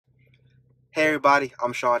Hey everybody,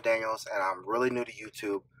 I'm Sean Daniels and I'm really new to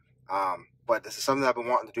YouTube. But this is something I've been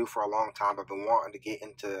wanting to do for a long time. I've been wanting to get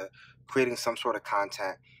into creating some sort of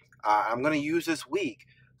content. I'm going to use this week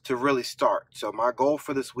to really start. So my goal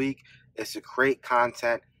for this week is to create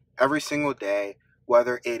content every single day,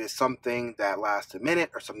 whether it is something that lasts a minute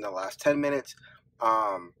or something that lasts 10 minutes.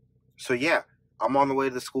 Um, so yeah, I'm on the way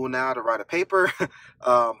to the school now to write a paper.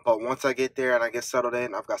 But once I get there and I get settled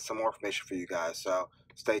in, I've got some more information for you guys. So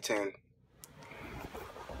stay tuned.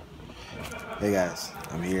 Hey guys,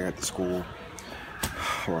 I'm here at the school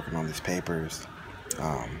working on these papers.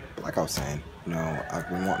 Like I was saying, I've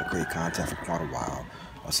been wanting to create content for quite a while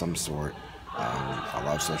of some sort. I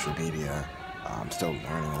love social media. I'm still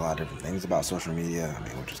learning a lot of different things about social media,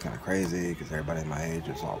 which is kind of crazy because everybody in my age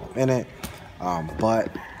is all up in it.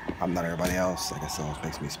 But I'm not everybody else. I guess that's what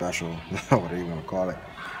makes me special, whatever you want to call it.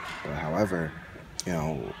 But however, you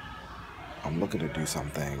know, I'm looking to do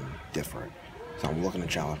something different. So I'm looking to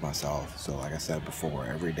challenge myself. So like I said before,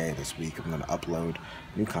 every day this week I'm going to upload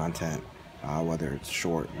new content, whether it's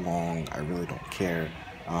short, long, I really don't care.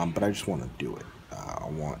 But I just want to do it. I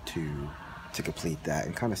want to complete that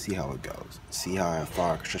and kind of see how it goes. See how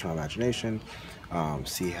far I can stretch my imagination.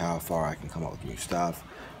 See how far I can come up with new stuff.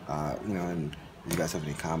 And if you guys have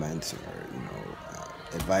any comments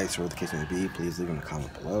or advice or what the case may be, please leave in the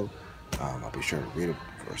comment below. I'll be sure to read it,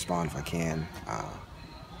 respond if I can.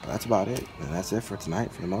 But that's about it. And that's it for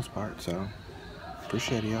tonight for the most part. So,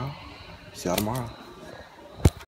 appreciate it, y'all. See y'all tomorrow.